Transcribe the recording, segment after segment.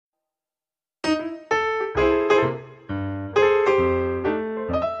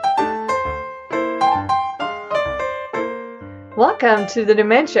Welcome to the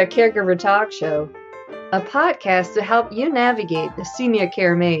Dementia Caregiver Talk Show, a podcast to help you navigate the senior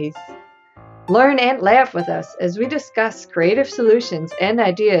care maze. Learn and laugh with us as we discuss creative solutions and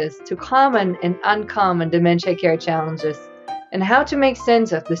ideas to common and uncommon dementia care challenges, and how to make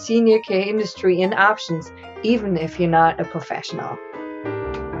sense of the senior care industry and options, even if you're not a professional.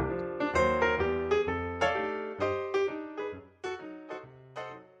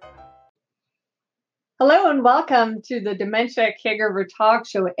 Hello and welcome to the Dementia Caregiver Talk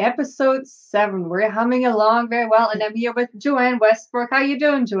Show, episode 7. We're humming along very well, and I'm here with Joanne Westbrook. How you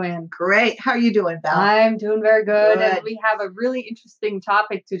doing, Joanne? Great. How are you doing, Val? I'm doing very good. And we have a really interesting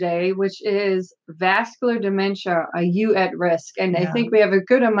topic today, which is vascular dementia. Are you at risk? And I think we have a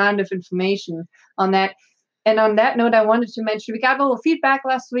good amount of information on that. And on that note, I wanted to mention, we got a little feedback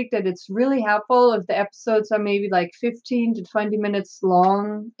last week that it's really helpful if the episodes are maybe like 15 to 20 minutes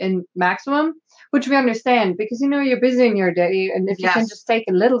long in maximum, which we understand because, you know, you're busy in your day. And if you can just take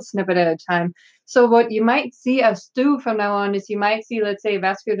a little snippet at a time. So what you might see us do from now on is you might see, let's say,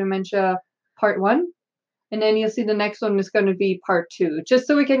 vascular dementia part 1. And then you'll see the next one is going to be part 2, just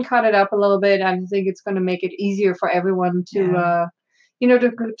so we can cut it up a little bit. I think it's going to make it easier for everyone to,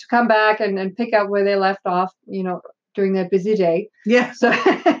 to come back and pick up where they left off, during that busy day. Yeah. So,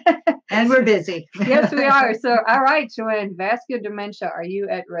 and we're busy. Yes, we are. So, all right, Joanne, vascular dementia, are you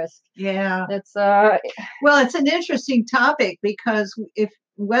at risk? Yeah. That's well, it's an interesting topic because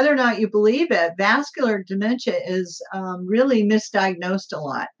whether or not you believe it, vascular dementia is really misdiagnosed a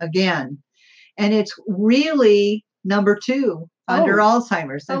lot again. And it's really number 2 under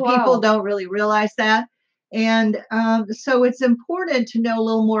Alzheimer's. And people don't really realize that. And so it's important to know a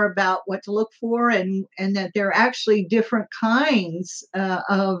little more about what to look for and that there are actually different kinds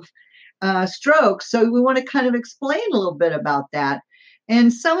of strokes. So we want to kind of explain a little bit about that.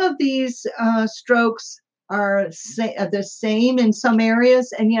 And some of these strokes are the same in some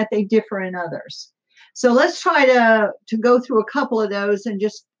areas, and yet they differ in others. So let's try to go through a couple of those and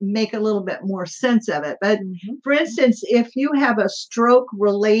just make a little bit more sense of it. But for instance, if you have a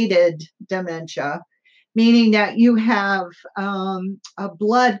stroke-related dementia, meaning that you have a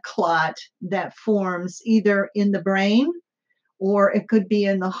blood clot that forms either in the brain or it could be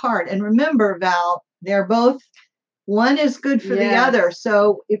in the heart. And remember, Val, they're both, one is good for the other.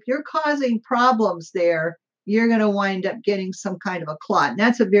 So if you're causing problems there, you're going to wind up getting some kind of a clot. And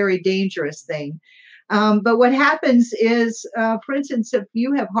that's a very dangerous thing. But what happens is, for instance, if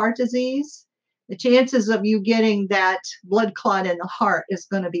you have heart disease, the chances of you getting that blood clot in the heart is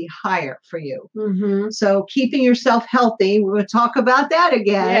going to be higher for you. So keeping yourself healthy, we're going to talk about that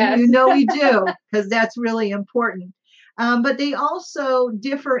again. Yes. You know we do, because that's really important. But they also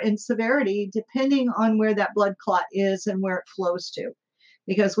differ in severity depending on where that blood clot is and where it flows to.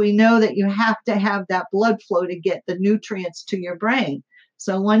 Because we know that you have to have that blood flow to get the nutrients to your brain.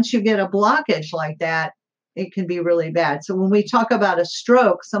 So once you get a blockage like that, it can be really bad. So when we talk about a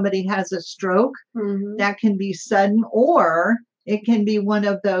stroke, somebody has a stroke, that can be sudden, or it can be one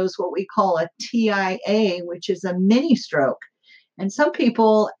of those, what we call a TIA, which is a mini stroke. And some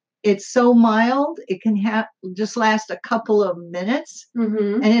people, it's so mild, it can just last a couple of minutes.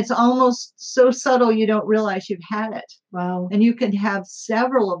 And it's almost so subtle, you don't realize you've had it. Wow. And you can have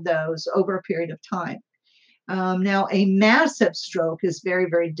several of those over a period of time. Now, a massive stroke is very,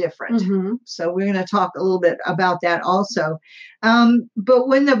 very different. So we're going to talk a little bit about that also. But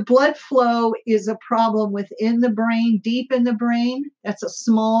when the blood flow is a problem within the brain, deep in the brain,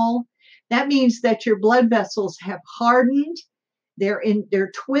 that means that your blood vessels have hardened,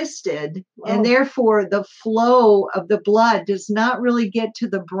 they're twisted, and therefore the flow of the blood does not really get to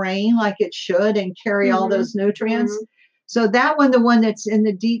the brain like it should and carry all those nutrients. So that one, the one that's in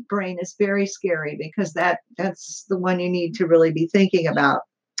the deep brain, is very scary because that's the one you need to really be thinking about.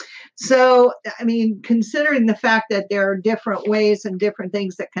 So, I mean, considering the fact that there are different ways and different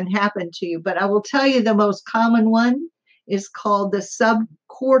things that can happen to you, but I will tell you the most common one is called the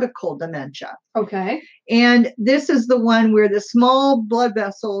subcortical dementia. Okay. And this is the one where the small blood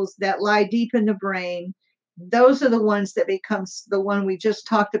vessels that lie deep in the brain, those are the ones that becomes the one we just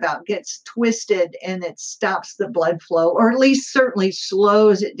talked about, gets twisted and it stops the blood flow, or at least certainly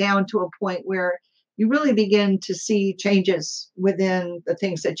slows it down to a point where you really begin to see changes within the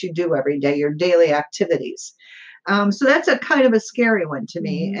things that you do every day, your daily activities. So that's a kind of a scary one to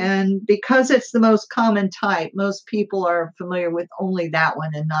me. And because it's the most common type, most people are familiar with only that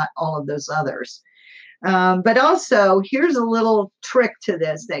one and not all of those others. But also, here's a little trick to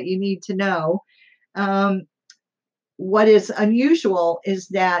this that you need to know. What is unusual is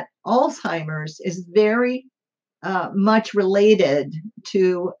that Alzheimer's is very much related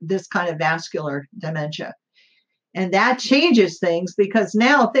to this kind of vascular dementia. And that changes things because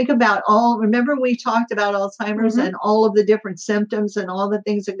now think about remember we talked about Alzheimer's and all of the different symptoms and all the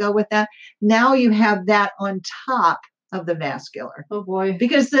things that go with that. Now you have that on top of the vascular. Oh boy.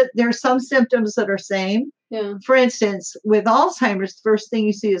 Because there are some symptoms that are same. Yeah. For instance, with Alzheimer's, the first thing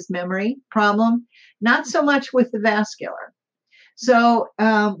you see is memory problem, not so much with the vascular. So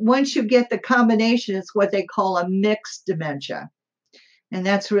once you get the combination, it's what they call a mixed dementia. And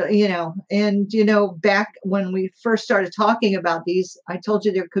that's really, back when we first started talking about these, I told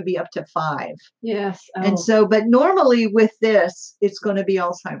you there could be up to 5. Yes. Oh. And so, but normally with this, it's going to be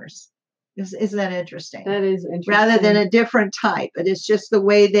Alzheimer's. Isn't that interesting? That is interesting. Rather than a different type, but it's just the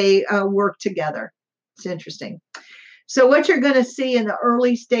way they work together. It's interesting. So what you're going to see in the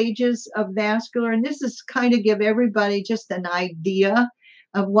early stages of vascular, and this is kind of give everybody just an idea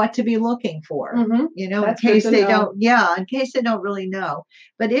of what to be looking for, in case they don't really know.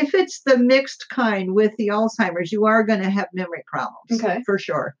 But if it's the mixed kind with the Alzheimer's, you are going to have memory problems, for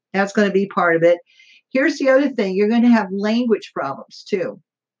sure. That's going to be part of it. Here's the other thing. You're going to have language problems too.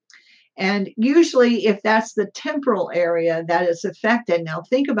 And usually if that's the temporal area that is affected, now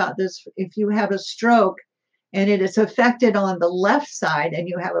think about this, if you have a stroke and it is affected on the left side and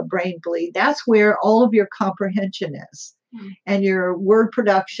you have a brain bleed, that's where all of your comprehension is. And your word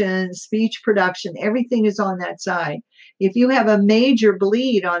production, speech production, everything is on that side. If you have a major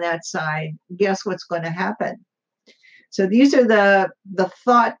bleed on that side, guess what's going to happen? So these are the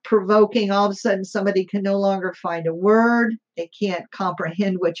thought-provoking, all of a sudden somebody can no longer find a word. They can't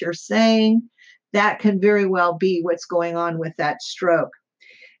comprehend what you're saying. That can very well be what's going on with that stroke.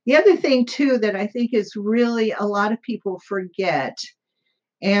 The other thing, too, that I think is really a lot of people forget,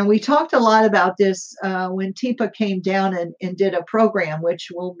 and we talked a lot about this when Teepa came down and did a program, which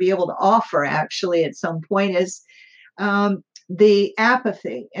we'll be able to offer actually at some point, is the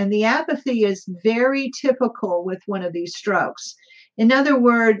apathy. And the apathy is very typical with one of these strokes. In other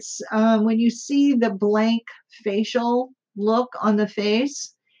words, when you see the blank facial look on the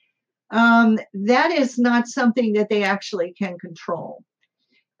face, that is not something that they actually can control.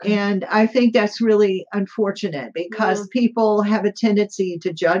 And I think that's really unfortunate because people have a tendency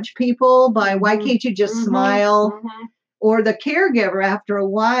to judge people by why can't you just smile? Or the caregiver after a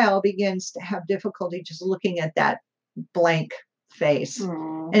while begins to have difficulty just looking at that blank face.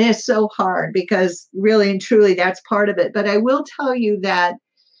 And it's so hard because really and truly that's part of it. But I will tell you that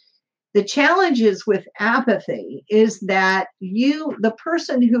the challenges with apathy is that the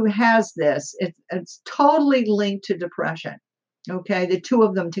person who has this, it's totally linked to depression. Okay, the two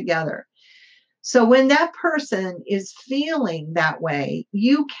of them together. So when that person is feeling that way,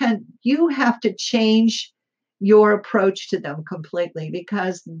 you have to change your approach to them completely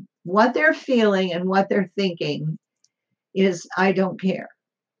because what they're feeling and what they're thinking is, I don't care.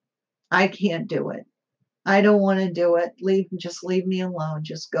 I can't do it. I don't want to do it. Just leave me alone.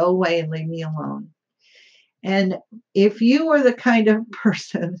 Just go away and leave me alone. And if you are the kind of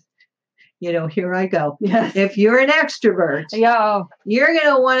person, here I go. Yes. If you're an extrovert, yeah, you're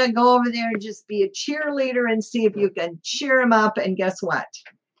going to want to go over there and just be a cheerleader and see if you can cheer them up. And guess what?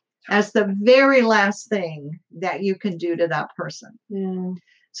 That's the very last thing that you can do to that person. Yeah.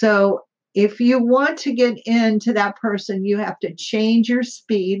 So if you want to get into that person, you have to change your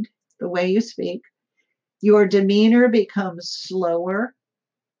speed, the way you speak. Your demeanor becomes slower.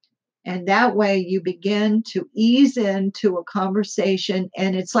 And that way you begin to ease into a conversation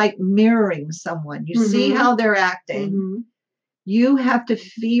and it's like mirroring someone. You see how they're acting. You have to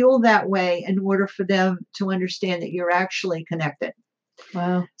feel that way in order for them to understand that you're actually connected.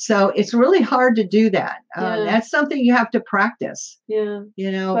 Wow. So it's really hard to do that. That's something you have to practice. Yeah.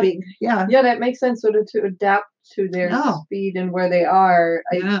 That makes sense. So to adapt to their speed and where they are.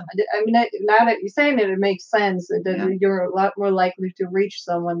 I mean, now that you're saying it, it makes sense that you're a lot more likely to reach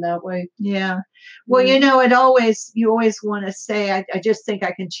someone that way. Yeah. Well, you always want to say, I just think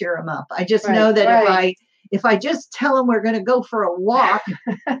I can cheer them up. I just know that if I just tell them we're going to go for a walk,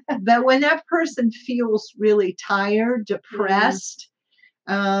 but when that person feels really tired, depressed,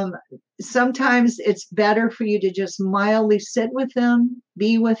 sometimes it's better for you to just mildly sit with them,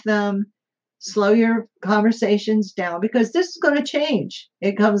 be with them, slow your conversations down because this is going to change.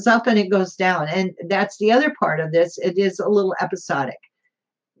 It comes up and it goes down. And that's the other part of this. It is a little episodic.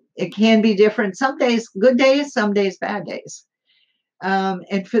 It can be different. Some days, good days, some days, bad days.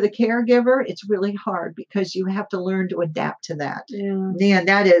 And for the caregiver, it's really hard because you have to learn to adapt to that. Yeah. Man,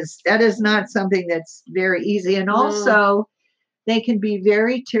 that is not something that's very easy. And also they can be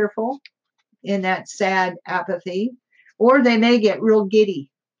very tearful in that sad apathy, or they may get real giddy.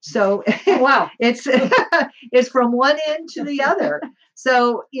 So wow, it's from one end to the other.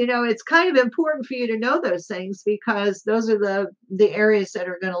 So, it's kind of important for you to know those things because those are the areas that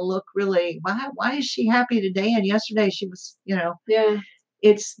are going to look really, why is she happy today? And yesterday she was, Yeah.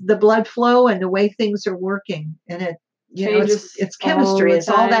 It's the blood flow and the way things are working. And it, it's chemistry. It's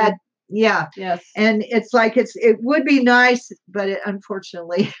all that. Yeah. Yes. And it's like, it would be nice, but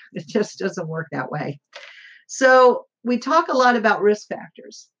unfortunately, it just doesn't work that way. So we talk a lot about risk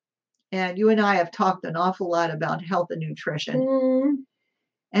factors. And you and I have talked an awful lot about health and nutrition. Mm.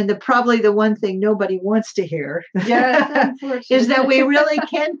 And probably the one thing nobody wants to hear is that we really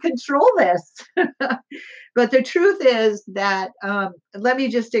can control this. But the truth is that, let me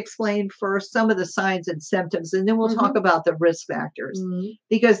just explain first some of the signs and symptoms, and then we'll talk about the risk factors,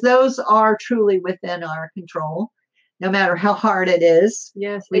 because those are truly within our control, no matter how hard it is.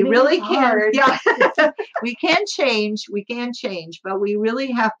 Yes, we really can. Yeah, we can change, but we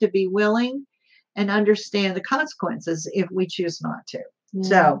really have to be willing and understand the consequences if we choose not to. Yeah.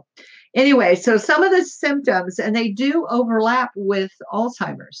 So anyway, so some of the symptoms, and they do overlap with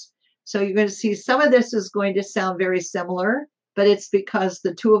Alzheimer's. So you're going to see some of this is going to sound very similar, but it's because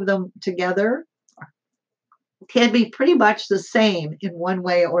the two of them together can be pretty much the same in one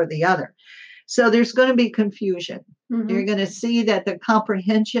way or the other. So there's going to be confusion. You're going to see that the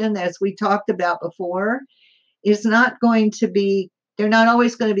comprehension, as we talked about before, is not going to be, they're not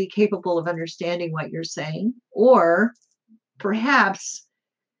always going to be capable of understanding what you're saying, or perhaps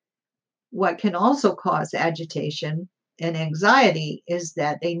what can also cause agitation and anxiety is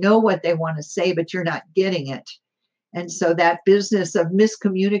that they know what they want to say, but you're not getting it. And so that business of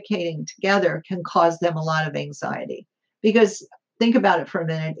miscommunicating together can cause them a lot of anxiety. Because think about it for a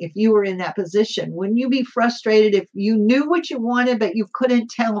minute. If you were in that position, wouldn't you be frustrated if you knew what you wanted, but you couldn't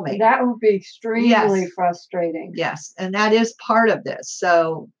tell me? That would be extremely frustrating. Yes. And that is part of this.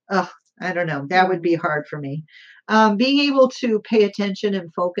 So, I don't know. That would be hard for me. Being able to pay attention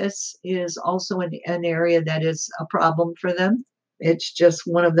and focus is also an area that is a problem for them. It's just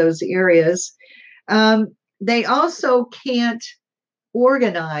one of those areas. They also can't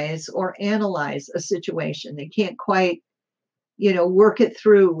organize or analyze a situation. They can't quite, work it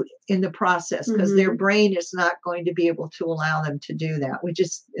through in the process because their brain is not going to be able to allow them to do that, which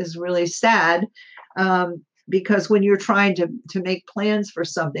is really sad. Because when you're trying to make plans for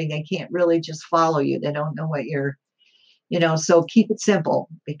something, they can't really just follow you. They don't know what you're, so keep it simple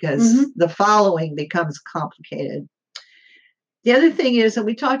because the following becomes complicated. The other thing is, and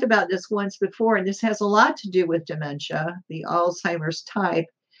we talked about this once before, and this has a lot to do with dementia, the Alzheimer's type,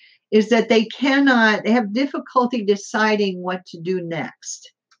 is that they have difficulty deciding what to do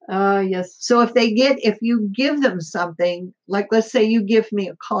next. Yes. So if you give them something, like let's say you give me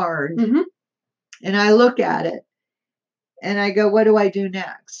a card and I look at it and I go, what do I do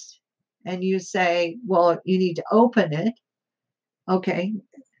next? And you say, well, you need to open it. Okay.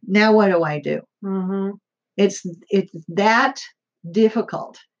 Now what do I do? It's that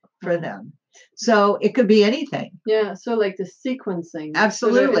difficult for them. So it could be anything. Yeah. So like the sequencing.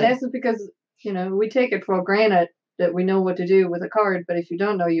 Absolutely. So that's because, we take it for granted that we know what to do with a card. But if you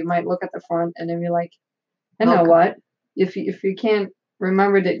don't know, you might look at the front and then you're like, I know what. If you can't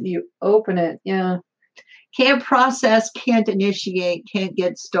remember that you open it. Yeah. Can't process, can't initiate, can't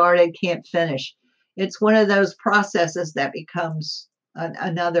get started, can't finish. It's one of those processes that becomes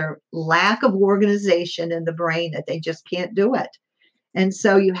another lack of organization in the brain that they just can't do it. And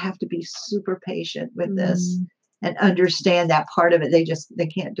so you have to be super patient with this and understand that part of it. They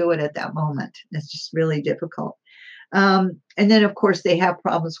can't do it at that moment. It's just really difficult. And then, of course, they have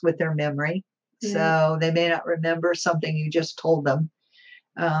problems with their memory. So they may not remember something you just told them.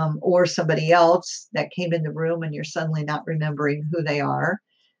 Or somebody else that came in the room and you're suddenly not remembering who they are.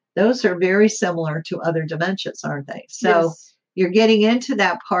 Those are very similar to other dementias, aren't they? So you're getting into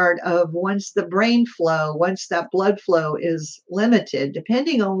that part of once that blood flow is limited,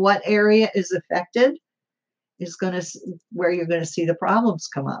 depending on what area is affected, is where you're going to see the problems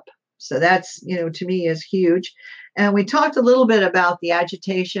come up. So that's, to me is huge. And we talked a little bit about the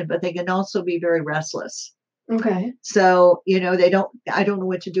agitation, but they can also be very restless. Okay. So, I don't know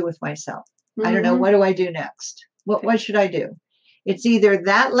what to do with myself. I don't know. What do I do next? What should I do? It's either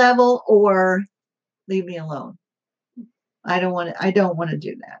that level or leave me alone. I don't want to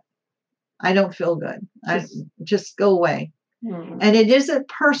do that. I don't feel good. I just go away. And it isn't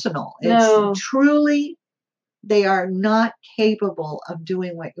personal. It's truly, they are not capable of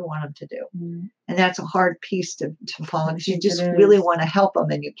doing what you want them to do. And that's a hard piece to follow because you just really want to help them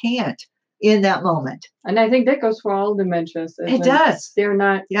and you can't in that moment. And I think that goes for all dementias. It does. They're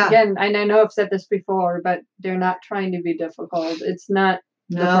not, again, and I know I've said this before, but they're not trying to be difficult. It's not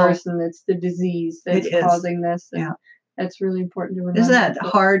the person, it's the disease that's causing this. And That's really important to remember. Isn't that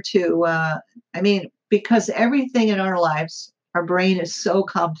hard to, because everything in our lives, our brain is so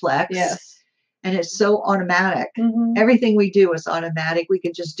complex. Yes. And it's so automatic. Mm-hmm. Everything we do is automatic. We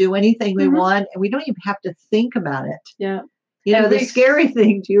can just do anything we want, and we don't even have to think about it. Yeah. The scary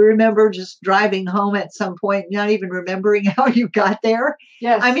thing, do you remember just driving home at some point, not even remembering how you got there?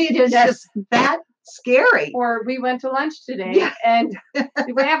 Yes. It's just that scary. Or we went to lunch today, and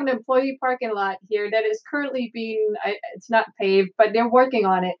we have an employee parking lot here that is currently it's not paved, but they're working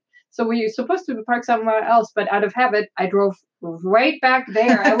on it. So we were supposed to park somewhere else, but out of habit, I drove right back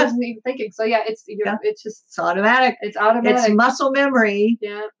there. I wasn't even thinking. So it's automatic. It's automatic. It's muscle memory.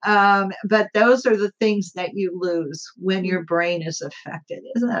 Yeah. But those are the things that you lose when your brain is affected.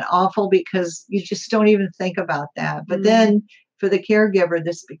 Isn't that awful? Because you just don't even think about that. But then for the caregiver,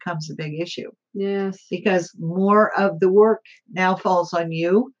 this becomes a big issue. Yes. Because more of the work now falls on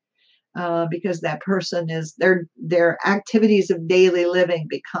you. Because that person their activities of daily living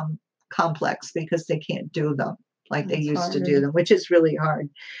become complex because they can't do them like they used to do them, which is really hard.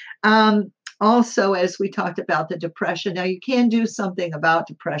 Also, as we talked about the depression, now you can do something about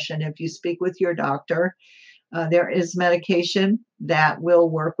depression if you speak with your doctor. There is medication that will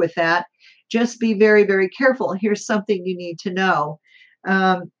work with that. Just be very, very careful. Here's something you need to know.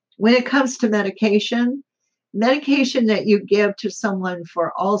 When it comes to medication that you give to someone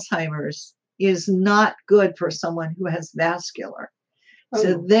for Alzheimer's is not good for someone who has vascular.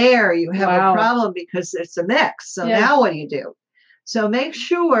 So there you have a problem because it's a mix. So now what do you do? So make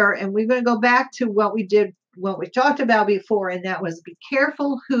sure, and we're going to go back to what we talked about before, and that was be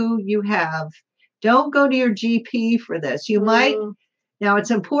careful who you have. Don't go to your GP for this. You might. Now,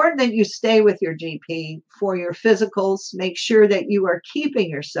 it's important that you stay with your GP for your physicals. Make sure that you are keeping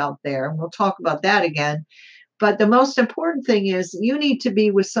yourself there. And we'll talk about that again. But the most important thing is you need to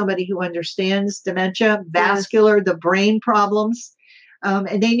be with somebody who understands dementia, vascular, the brain problems.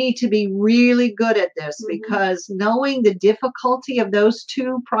 And they need to be really good at this because knowing the difficulty of those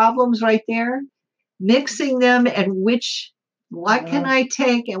two problems right there, mixing them and what can I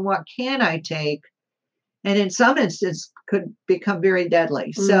take and what can I take? And in some instances could become very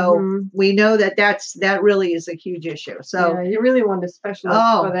deadly. So we know that really is a huge issue. So you really want a specialist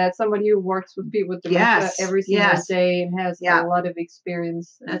for that. Somebody who works with people with dementia every single day and has a lot of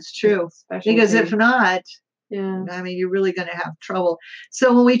experience. That's true. Because if not, you're really going to have trouble.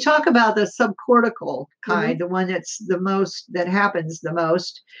 So when we talk about the subcortical kind, the one that happens the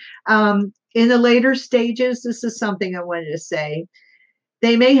most, in the later stages, this is something I wanted to say.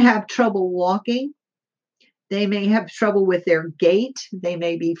 They may have trouble walking. They may have trouble with their gait. They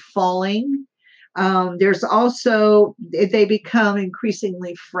may be falling. There's also, they become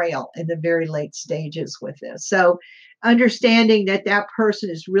increasingly frail in the very late stages with this. So understanding that person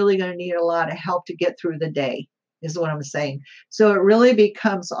is really going to need a lot of help to get through the day is what I'm saying. So it really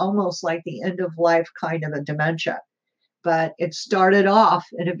becomes almost like the end of life kind of a dementia. But it started off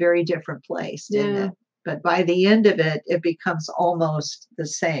in a very different place, didn't it? But by the end of it, it becomes almost the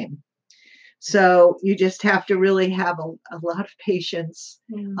same. So you just have to really have a lot of patience,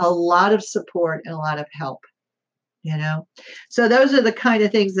 a lot of support, and a lot of help, So those are the kind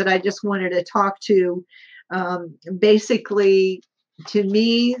of things that I just wanted to talk to. Basically, to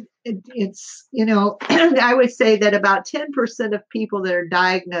me, it's, I would say that about 10% of people that are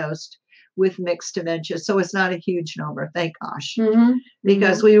diagnosed with mixed dementia. So it's not a huge number, thank gosh,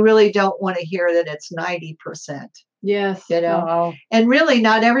 because we really don't want to hear that it's 90%. Yes. And really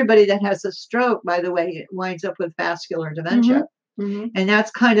not everybody that has a stroke, by the way, winds up with vascular dementia. And that's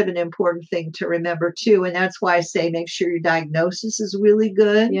kind of an important thing to remember too. And that's why I say make sure your diagnosis is really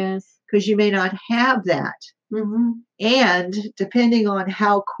good. Yes. Because you may not have that. And depending on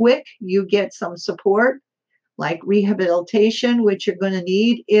how quick you get some support, like rehabilitation, which you're going to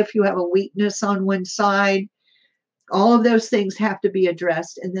need if you have a weakness on one side, all of those things have to be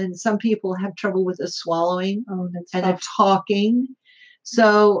addressed. And then some people have trouble with the swallowing and the talking.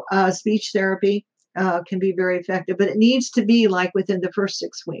 So speech therapy can be very effective, but it needs to be like within the first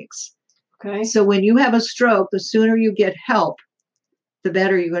 6 weeks. Okay. So when you have a stroke, the sooner you get help, the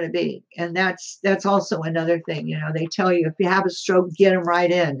better you're going to be. And that's also another thing. They tell you if you have a stroke, get them right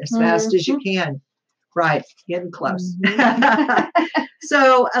in as fast as you can. Right. Getting close.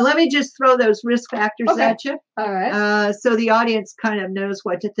 So let me just throw those risk factors at you. All right. So the audience kind of knows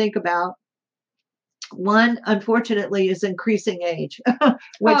what to think about. One, unfortunately, is increasing age,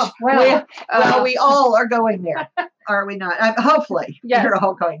 which we all are going there, are we not? Hopefully, we're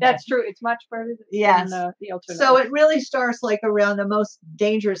all going there. That's true. It's much better than the alternative. So it really starts like around the most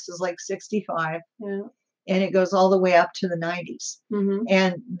dangerous is like 65. And it goes all the way up to the 90s.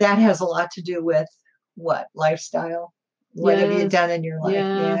 And that has a lot to do with what? Lifestyle. What have you Yes. done in your life?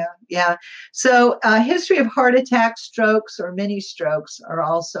 Yeah. Yeah. So, history of heart attacks, strokes, or mini strokes are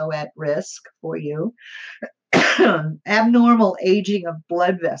also at risk for you. Abnormal aging of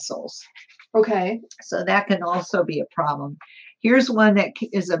blood vessels. Okay. So that can also be a problem. Here's one that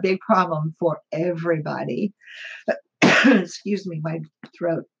is a big problem for everybody. Excuse me, my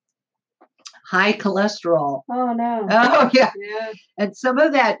throat. High cholesterol. Oh no. Oh yeah. Yeah. And some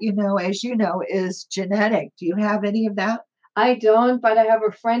of that, as you know, is genetic. Do you have any of that? I don't, but I have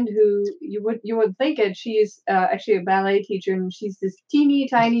a friend who you would think it. She's actually a ballet teacher, and she's this teeny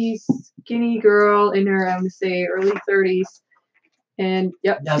tiny skinny girl in her, I would say, early 30s. And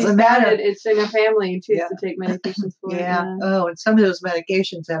yep, Doesn't matter. It's in her family, and she has Yeah. to take medications for it. Yeah. Oh, and some of those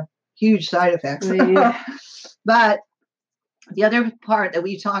medications have huge side effects. Yeah. But the other part that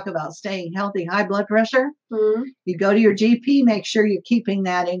we talk about staying healthy, high blood pressure, you go to your GP, make sure you're keeping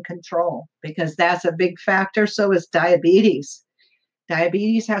that in control because that's a big factor. So is diabetes.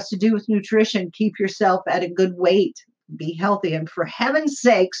 Diabetes has to do with nutrition. Keep yourself at a good weight. Be healthy. And for heaven's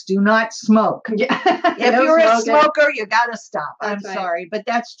sakes, do not smoke. Yeah. If No you're a smoking. smoker, you got to stop. That's I'm right. sorry. But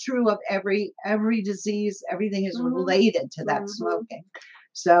that's true of every disease. Everything is related to that smoking.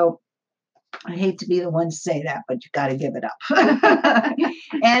 So I hate to be the one to say that, but you got to give it up.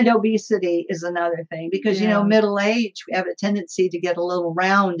 And obesity is another thing because, middle age, we have a tendency to get a little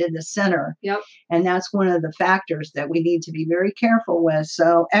round in the center. Yep. And that's one of the factors that we need to be very careful with.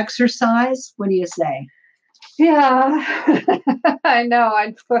 So exercise, what do you say? Yeah. I know.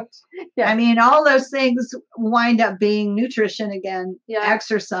 I mean, all those things wind up being nutrition again, Yeah.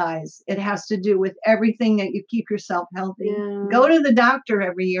 exercise. It has to do with everything that you keep yourself healthy. Yeah. Go to the doctor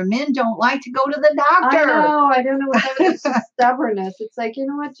every year. Men don't like to go to the doctor. I know. I don't know what that is. It's just stubbornness. It's like, you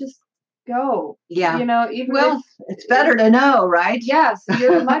know what? Just go. Yeah. Even it's better to know, right? Yes.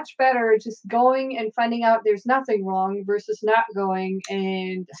 You're much better just going and finding out there's nothing wrong versus not going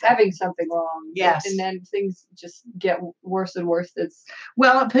and having something wrong. Yes. And then things just get worse and worse.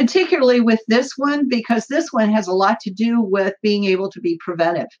 Well, particularly with this one, because this one has a lot to do with being able to be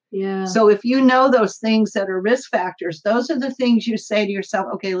preventive. Yeah. So if you know those things that are risk factors, those are the things you say to yourself,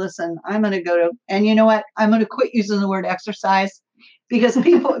 okay, listen, I'm going to go to, and you know what? I'm going to quit using the word exercise because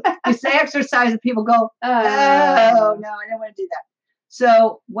people, you say exercise and people go, oh, no, I don't want to do that.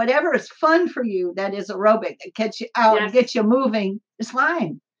 So whatever is fun for you, that is aerobic, that gets you out and gets you moving is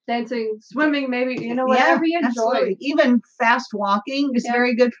fine. Dancing, swimming, maybe, whatever you enjoy. Absolutely. Even fast walking is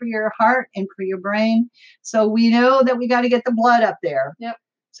very good for your heart and for your brain. So we know that we got to get the blood up there. Yep.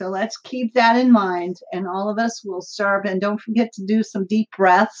 So let's keep that in mind. And all of us will start. And don't forget to do some deep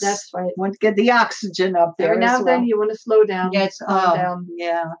breaths. That's right. Want to get the oxygen up there. Every now and then you want to slow down. Yes. Calm down.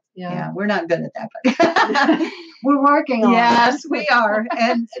 Yeah. We're not good at that. We're working on it. Yes, we are.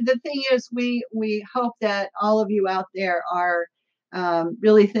 And the thing is, we hope that all of you out there are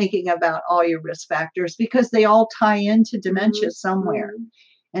really thinking about all your risk factors because they all tie into dementia somewhere.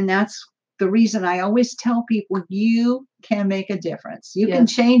 And that's the reason I always tell people you can make a difference. You can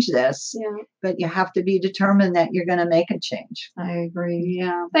change this, but you have to be determined that you're going to make a change. I agree.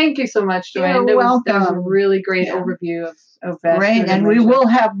 Yeah. Thank you so much, Joanne. You're welcome. That was a really great overview of vascular Great. And we dementia. will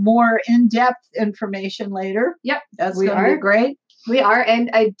have more in-depth information later. Yep. That's going to be great. We are. And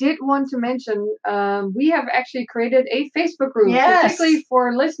I did want to mention, we have actually created a Facebook group, particularly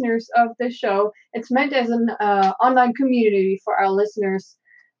for listeners of this show. It's meant as an online community for our listeners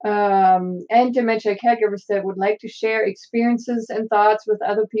and dementia caregivers that would like to share experiences and thoughts with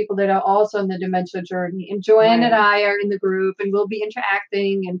other people that are also on the dementia journey. And Joanne and I are in the group, and we'll be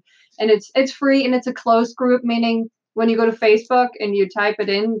interacting. And it's free, and it's a closed group, meaning when you go to Facebook and you type it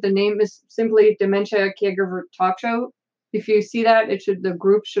in, the name is simply Dementia Caregiver Talk Show. If you see that, the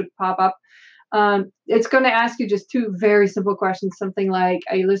group should pop up. It's going to ask you just two very simple questions. Something like,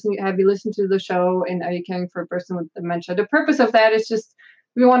 have you listened to the show, and are you caring for a person with dementia? The purpose of that is just,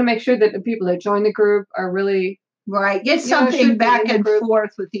 we want to make sure that the people that join the group are really get something back and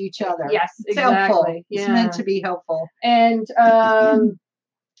forth with each other. Yes, it's exactly. Helpful. It's meant to be helpful. And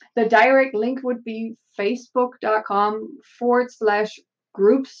the direct link would be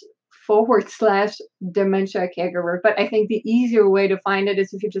facebook.com/groups/dementia caregiver. But I think the easier way to find it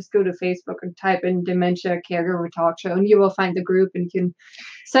is if you just go to Facebook and type in Dementia Caregiver Talk Show, and you will find the group, and you can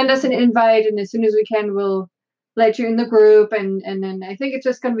send us an invite, and as soon as we can, we'll let you in the group. And then I think it's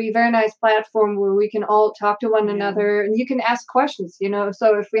just going to be a very nice platform where we can all talk to one another, and you can ask questions,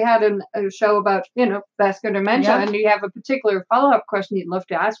 so if we had a show about, vascular dementia and you have a particular follow-up question you'd love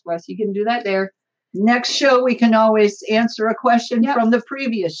to ask for us, you can do that there. next show, we can always answer a question from the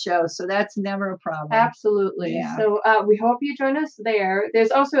previous show. So that's never a problem. Absolutely. Yeah. So we hope you join us there.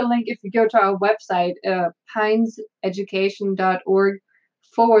 There's also a link if you go to our website,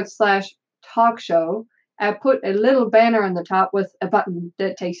 pineseducation.org/talk show. I put a little banner on the top with a button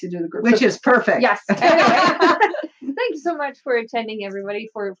that takes you to the group. Which is perfect. Yes. Anyway. Thank you so much for attending, everybody,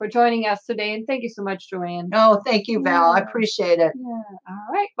 for joining us today. And thank you so much, Joanne. Oh, thank you, Val. I appreciate it. Yeah. All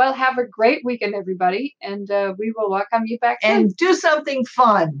right. Well, have a great weekend, everybody. And we will welcome you back soon. And do something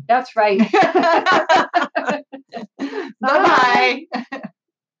fun. That's right.